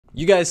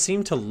You guys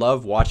seem to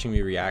love watching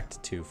me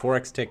react to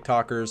Forex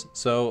TikTokers,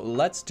 so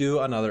let's do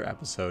another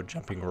episode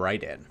jumping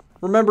right in.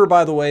 Remember,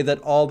 by the way, that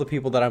all the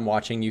people that I'm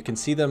watching, you can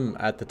see them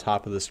at the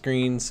top of the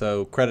screen,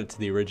 so credit to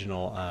the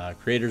original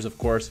creators, of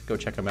course. Go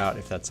check them out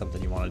if that's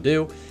something you want to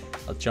do.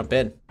 Let's jump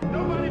in.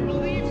 Nobody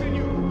believes in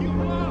you. You've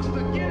lost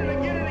again and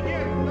again and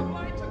again. The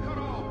lights are cut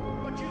off,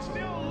 but you're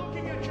still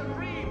looking at your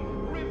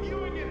dream,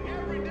 reviewing it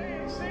every day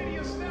and say to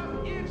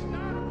yourself, it's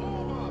not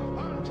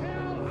over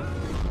until I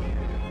get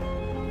it.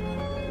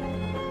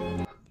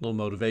 Little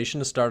motivation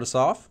to start us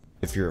off.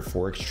 If you're a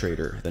Forex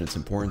trader, then it's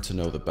important to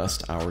know the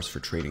best hours for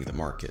trading the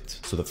market.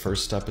 So the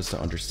first step is to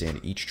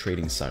understand each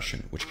trading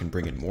session, which can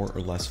bring in more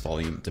or less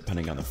volume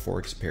depending on the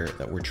Forex pair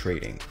that we're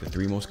trading. The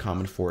three most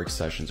common Forex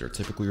sessions are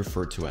typically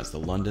referred to as the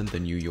London, the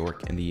New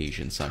York, and the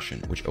Asian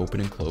session, which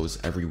open and close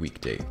every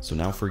weekday. So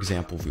now, for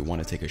example, if we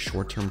want to take a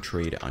short-term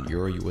trade on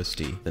Euro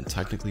USD, then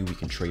technically we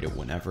can trade it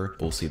whenever,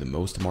 but we'll see the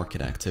most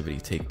market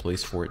activity take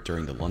place for it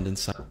during the London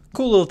session.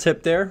 Cool little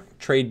tip there.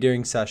 Trade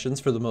during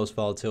sessions for the most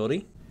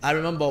volatility. I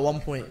remember at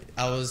one point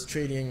I was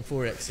trading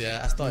Forex,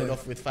 I started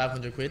off with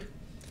 500 quid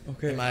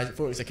in my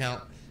Forex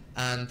account,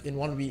 and in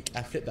 1 week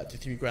I flipped that to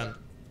 3 grand.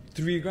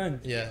 3 grand?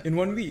 Yeah. In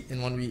 1 week?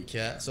 In 1 week,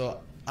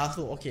 So I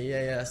thought, okay,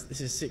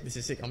 this is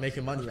sick, I'm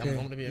making money, I'm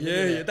gonna be a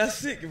millionaire. Yeah, that's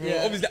sick, bro.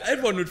 Obviously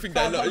everyone would think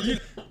that.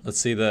 Like, Let's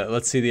see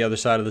the other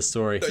side of the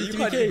story. you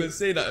can't even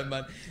say that,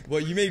 man. Well,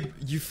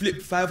 you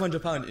flipped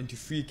 £500 into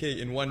 3K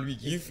in 1 week.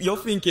 You're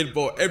thinking,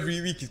 bro, every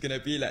week is gonna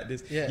be like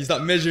this. Yeah. You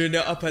start measuring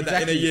it up at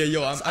that in a year.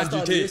 Yo, I'm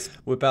Andrew Tate.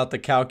 Whip out the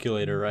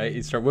calculator, right?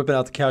 You start whipping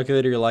out the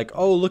calculator. You're like,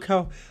 oh, look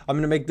how I'm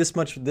gonna make this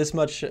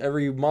much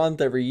every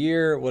month, every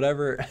year,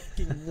 whatever.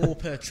 More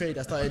per trade.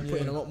 I started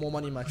putting a lot more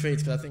money in my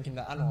trades because I'm thinking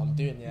that I know what I'm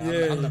doing.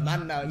 I'm the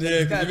man now.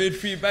 Yeah, because you made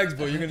 3 bags,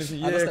 bro. You're gonna say,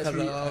 I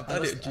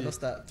yeah,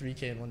 lost that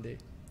 3K in 1 day.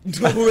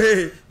 No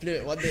way. Blew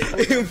it 1 day.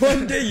 In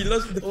 1 day, you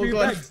lost the 3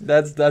 bags.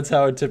 That's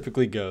how it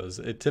typically goes.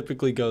 It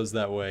typically goes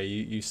that way.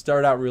 You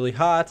start out really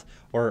hot,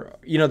 or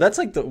that's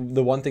like the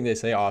one thing they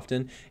say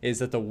often is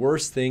that the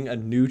worst thing a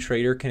new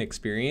trader can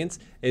experience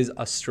is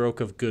a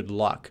stroke of good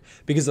luck.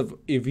 Because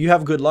if you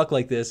have good luck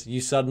like this, you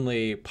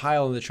suddenly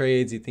pile in the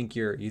trades. You think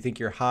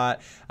you're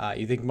hot.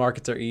 You think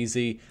markets are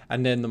easy,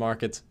 and then the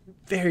markets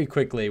very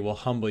quickly will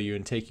humble you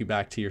and take you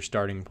back to your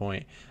starting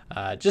point.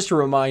 Just to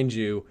remind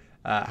you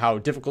how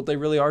difficult they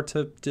really are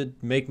to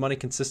make money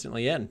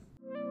consistently in.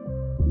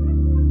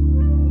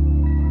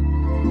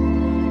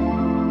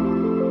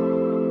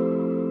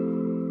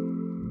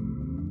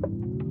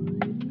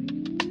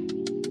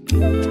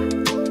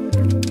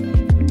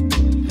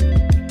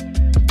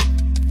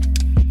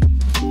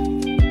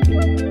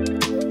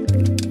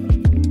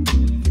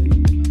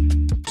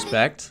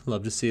 Respect.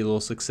 Love to see a little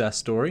success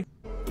story.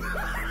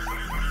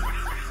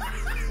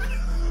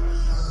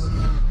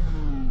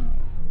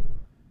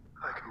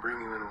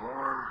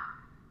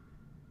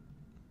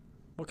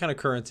 What kind of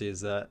currency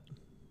is that?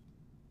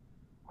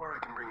 Or I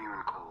can bring you in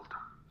cold.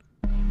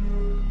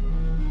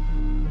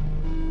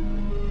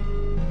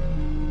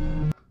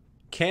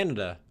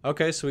 Canada.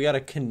 Okay, so we got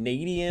a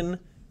Canadian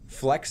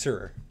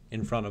flexor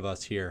in front of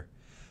us here.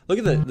 Look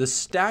at the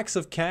stacks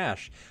of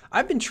cash.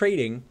 I've been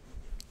trading,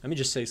 let me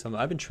just say something.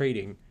 I've been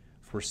trading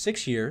for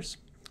 6 years.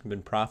 I've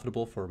been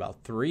profitable for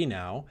about 3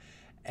 now.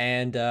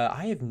 And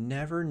I have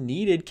never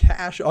needed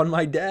cash on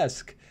my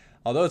desk.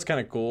 Although it's kind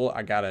of cool,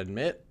 I gotta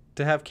admit,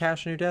 to have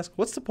cash on your desk,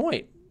 what's the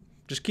point?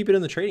 Just keep it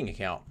in the trading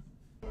account.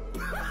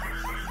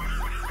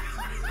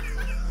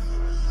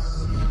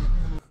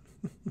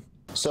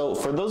 So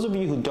for those of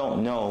you who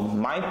don't know,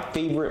 my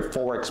favorite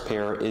Forex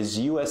pair is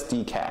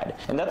USD CAD,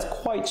 and that's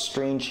quite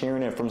strange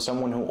hearing it from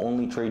someone who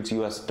only trades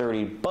US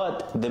 30,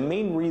 but the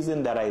main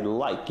reason that I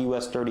like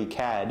US 30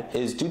 CAD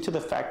is due to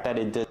the fact that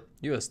it does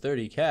US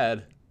 30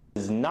 CAD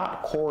does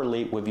not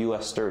correlate with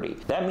US 30.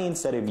 That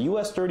means that if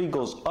US 30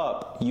 goes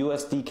up,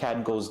 USD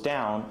CAD goes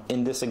down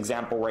in this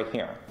example right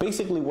here.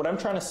 Basically, what I'm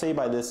trying to say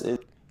by this is,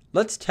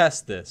 let's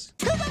test this.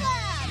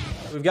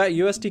 We've got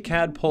USD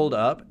CAD pulled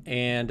up,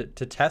 and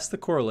to test the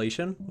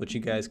correlation, which you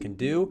guys can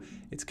do,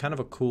 it's kind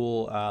of a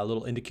cool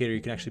little indicator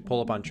you can actually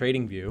pull up on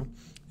TradingView,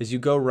 is you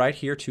go right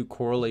here to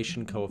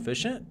correlation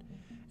coefficient,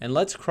 and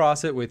let's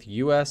cross it with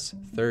US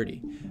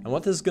 30. And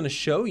what this is going to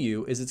show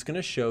you is it's going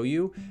to show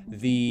you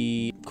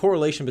the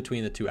correlation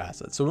between the two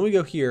assets. So when we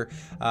go here,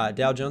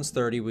 Dow Jones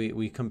 30,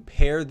 we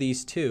compare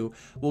these two,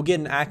 we'll get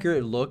an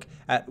accurate look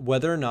at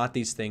whether or not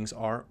these things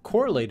are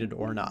correlated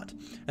or not.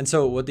 And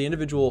so what the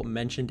individual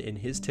mentioned in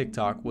his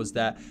TikTok was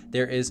that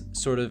there is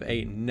sort of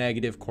a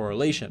negative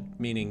correlation,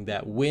 meaning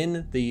that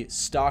when the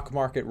stock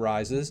market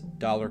rises,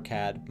 dollar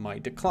CAD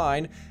might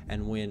decline,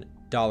 and when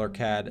dollar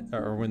CAD,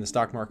 or when the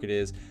stock market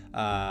is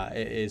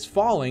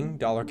falling,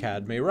 dollar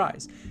CAD may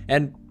rise.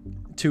 And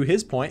to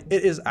his point,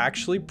 it is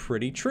actually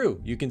pretty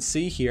true. You can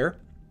see here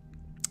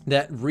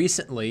that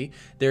recently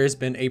there has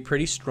been a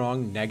pretty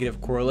strong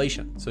negative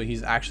correlation. So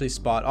he's actually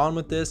spot on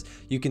with this.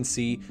 You can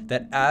see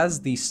that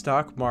as the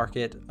stock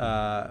market,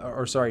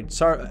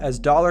 as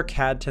dollar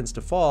CAD tends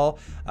to fall,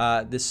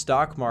 the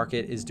stock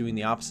market is doing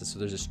the opposite. So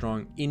there's a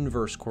strong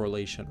inverse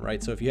correlation,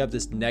 right? So if you have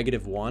this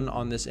 -1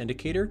 on this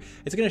indicator,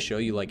 it's going to show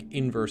you like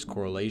inverse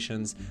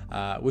correlations,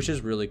 which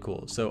is really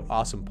cool. So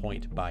awesome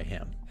point by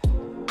him.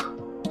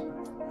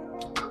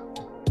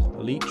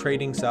 Elite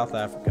Trading South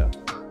Africa.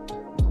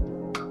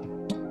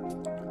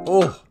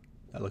 Oh,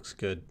 that looks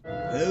good.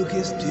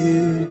 Focus,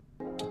 dude.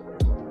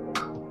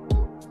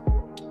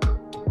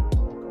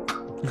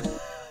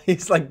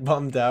 He's like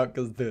bummed out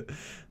because the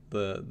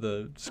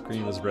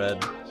screen was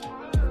red.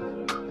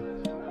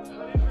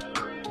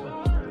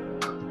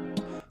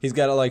 He's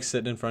got it like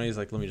sitting in front of you. He's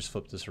like, let me just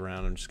flip this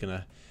around. I'm just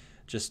gonna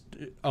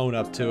own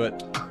up to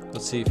it.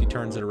 Let's see if he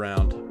turns it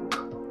around.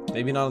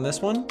 Maybe not on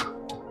this one.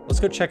 Let's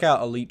go check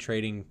out Elite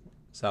Trading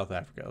South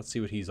Africa. Let's see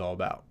what he's all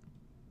about.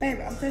 Babe,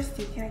 I'm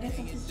thirsty. Can I get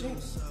something to drink?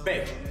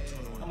 Babe,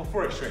 I'm a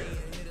Forex trader.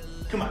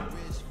 Come on.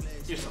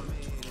 Here's something.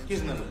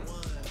 Here's another one.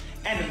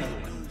 And another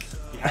one.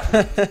 You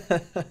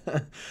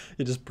have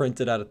You just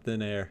printed out of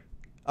thin air.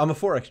 I'm a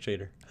Forex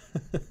trader.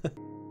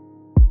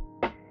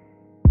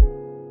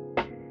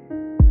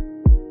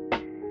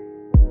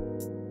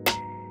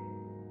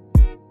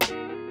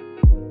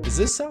 Is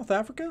this South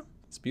Africa?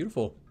 It's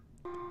beautiful.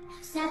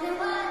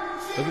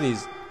 Look at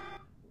these.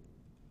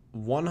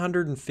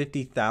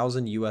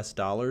 150,000 US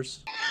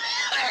dollars.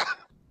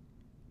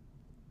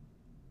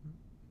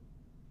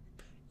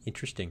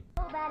 Interesting.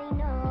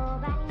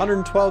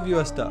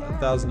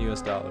 112,000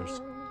 US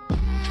dollars.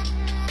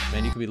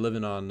 Man, you could be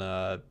living on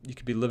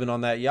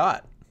that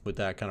yacht with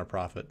that kind of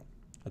profit.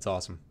 That's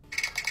awesome.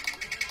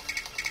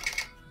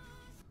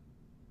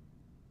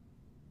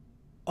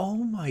 Oh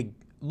my,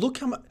 look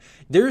how much,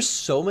 there's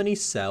so many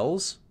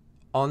cells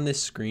on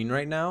this screen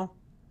right now.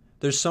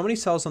 There's so many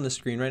cells on the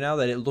screen right now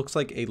that it looks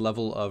like a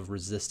level of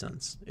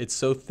resistance. It's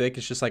so thick,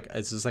 it's just like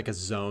a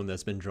zone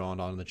that's been drawn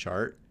on the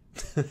chart.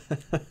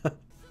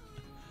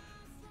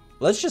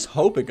 Let's just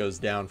hope it goes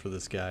down for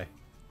this guy.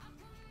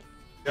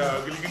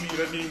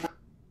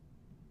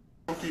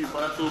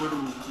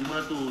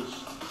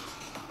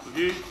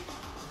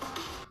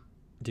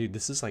 Dude,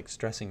 this is like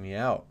stressing me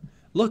out.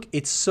 Look,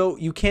 it's so,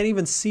 you can't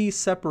even see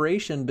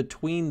separation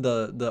between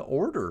the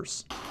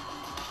orders.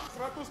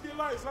 Let's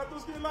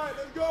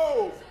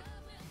go.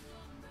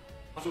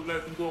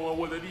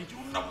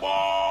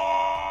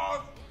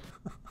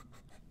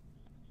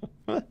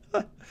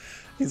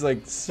 He's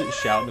like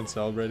shouting and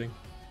celebrating.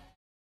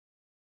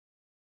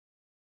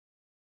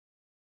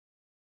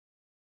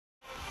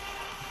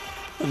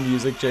 The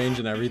music change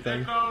and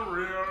everything.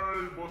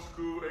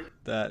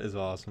 That is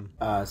awesome.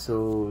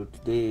 So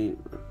today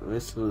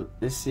let's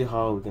see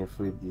how we can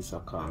flip this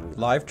account.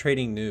 Live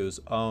trading news.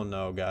 Oh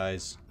no,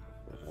 guys.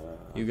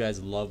 You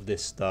guys love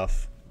this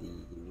stuff.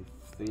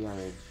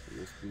 300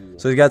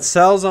 So we got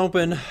cells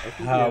open.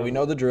 We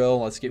know the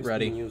drill. Let's get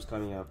ready. News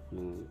coming up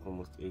in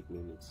almost 8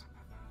 minutes.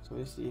 So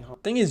let's see how.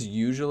 Thing is,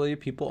 usually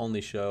people only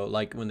show,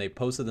 like when they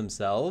posted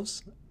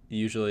themselves,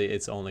 usually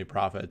it's only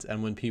profits.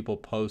 And when people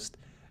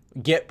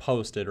get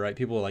posted, right?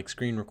 People like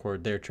screen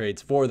record their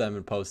trades for them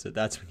and post it.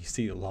 That's when you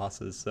see the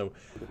losses. So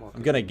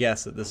I'm gonna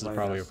guess that this is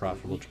probably a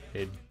profitable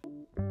trade.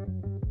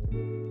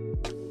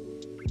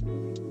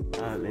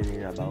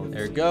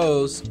 There it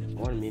goes.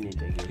 1 minute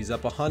again. He's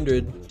up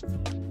 100.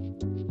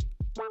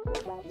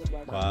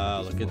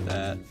 Wow, look at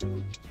that.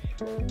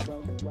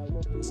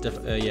 It's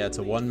yeah, it's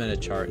a 1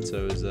 minute chart,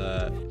 so it was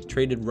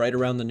traded right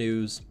around the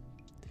news.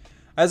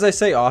 As I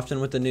say often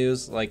with the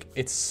news, like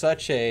it's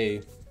such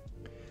a,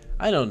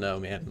 I don't know,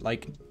 man.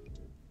 Like,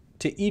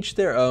 to each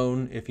their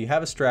own. If you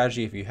have a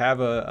strategy, if you have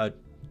a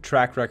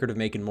track record of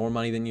making more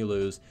money than you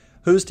lose,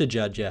 who's to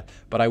judge you?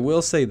 But I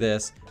will say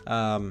this,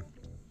 you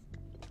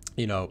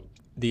know,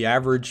 the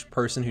average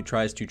person who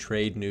tries to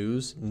trade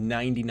news,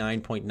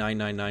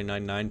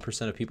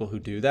 99.99999% of people who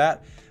do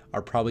that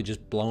are probably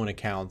just blowing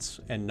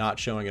accounts and not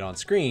showing it on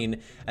screen.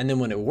 And then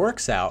when it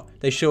works out,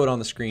 they show it on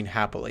the screen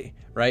happily,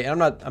 right?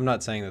 And I'm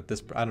not saying that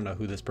this, I don't know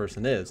who this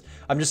person is.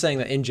 I'm just saying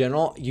that in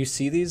general, you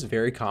see these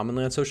very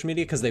commonly on social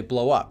media because they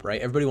blow up, right?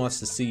 Everybody wants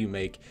to see you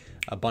make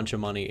a bunch of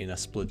money in a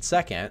split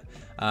second.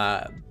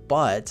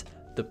 But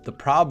the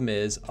problem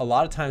is a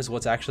lot of times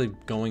what's actually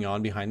going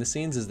on behind the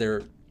scenes is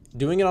they're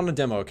doing it on a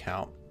demo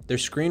account. They're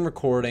screen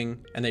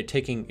recording and they're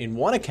taking, in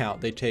one account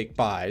they take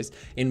buys,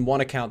 in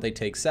one account they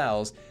take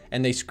sells,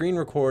 and they screen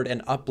record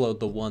and upload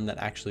the one that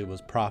actually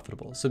was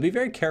profitable. So be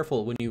very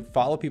careful when you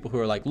follow people who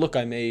are like, look,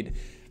 I made,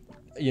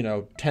 you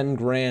know, 10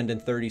 grand in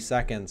 30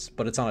 seconds,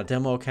 but it's on a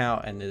demo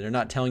account and they're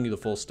not telling you the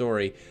full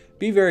story.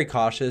 Be very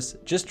cautious.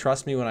 Just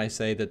trust me when I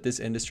say that this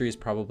industry is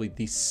probably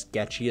the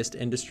sketchiest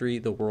industry,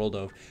 the world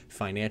of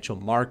financial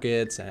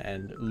markets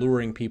and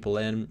luring people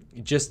in.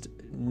 Just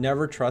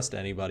never trust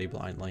anybody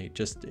blindly.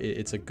 Just,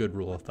 it's a good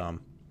rule of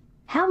thumb.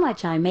 How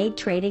much I made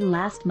trading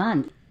last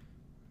month.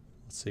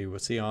 Let's see,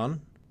 what's he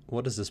on?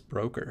 What is this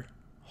broker?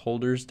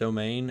 Holders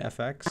Domain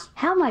FX?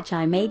 How much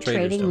I made Traders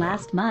trading Domain.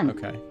 last month.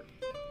 Okay.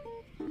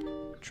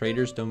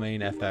 Traders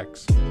Domain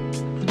FX.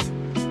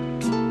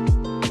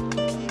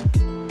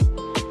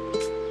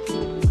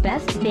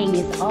 Best thing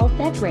is all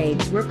Fed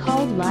grades were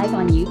called live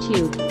on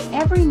YouTube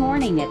every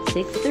morning at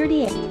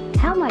 6:30.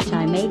 How much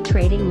I made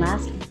trading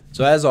last.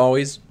 So as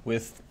always,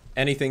 with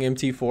anything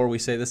MT4, we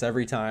say this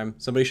every time.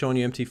 Somebody showing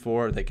you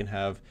MT4, they can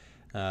have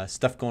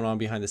stuff going on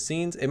behind the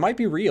scenes. It might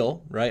be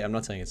real, right? I'm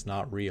not saying it's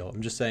not real.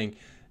 I'm just saying,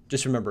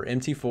 just remember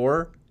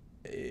MT4,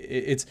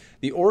 it's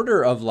the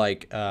order of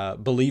like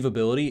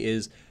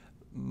believability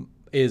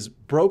is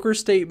broker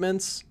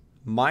statements,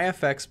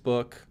 MyFX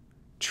book,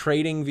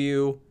 trading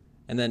view,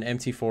 and then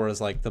MT4 is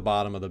like the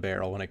bottom of the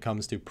barrel when it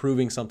comes to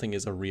proving something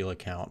is a real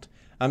account.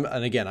 And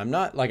again, I'm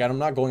not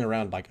going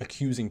around like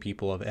accusing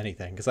people of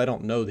anything because I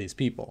don't know these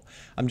people.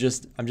 I'm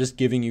just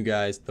giving you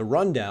guys the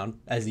rundown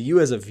as you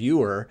as a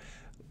viewer,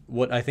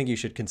 what I think you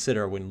should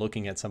consider when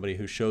looking at somebody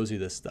who shows you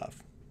this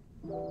stuff.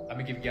 Let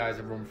me give you guys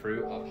a run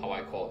through of how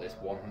I caught this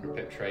 100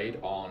 pip trade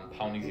on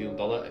pound New Zealand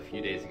dollar a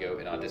few days ago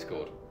in our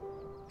Discord.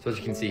 So as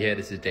you can see here,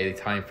 this is daily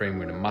time frame.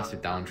 We're in a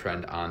massive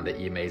downtrend and the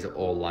EMAs are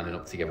all lining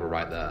up together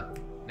right there.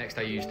 Next,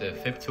 I used the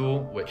fib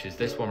tool, which is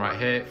this one right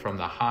here, from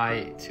the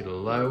high to the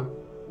low.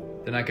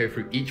 Then I go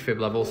through each fib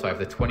level, so I have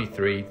the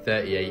 23,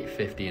 38,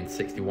 50, and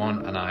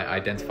 61, and I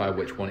identify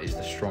which one is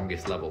the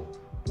strongest level.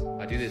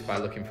 I do this by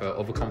looking for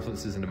other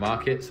confluences in the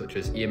market, such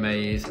as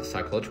EMAs,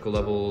 psychological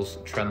levels,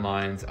 trend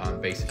lines,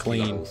 and basic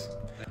clean levels.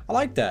 I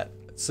like that.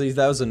 See,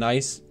 that was a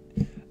nice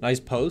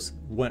post.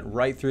 Went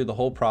right through the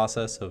whole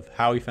process of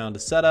how he found a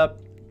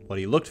setup, what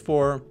he looked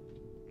for.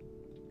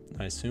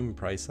 I assume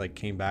price like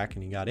came back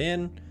and he got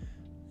in.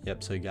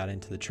 Yep, so he got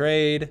into the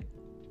trade.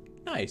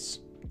 Nice.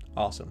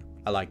 Awesome.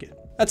 I like it.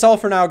 That's all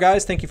for now,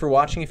 guys. Thank you for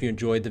watching. If you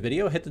enjoyed the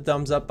video, hit the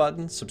thumbs up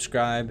button,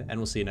 subscribe, and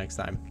we'll see you next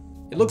time.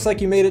 It looks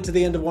like you made it to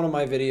the end of one of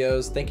my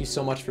videos. Thank you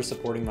so much for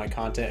supporting my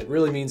content. It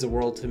really means the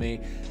world to me.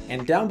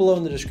 And down below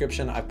in the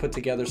description, I've put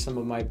together some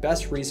of my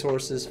best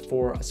resources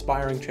for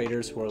aspiring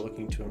traders who are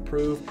looking to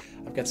improve.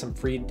 I've got some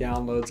free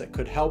downloads that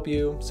could help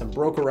you, some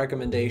broker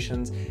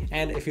recommendations,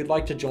 and if you'd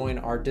like to join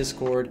our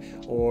Discord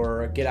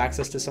or get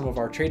access to some of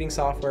our trading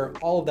software,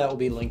 all of that will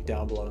be linked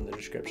down below in the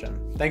description.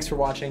 Thanks for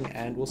watching,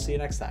 and we'll see you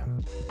next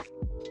time.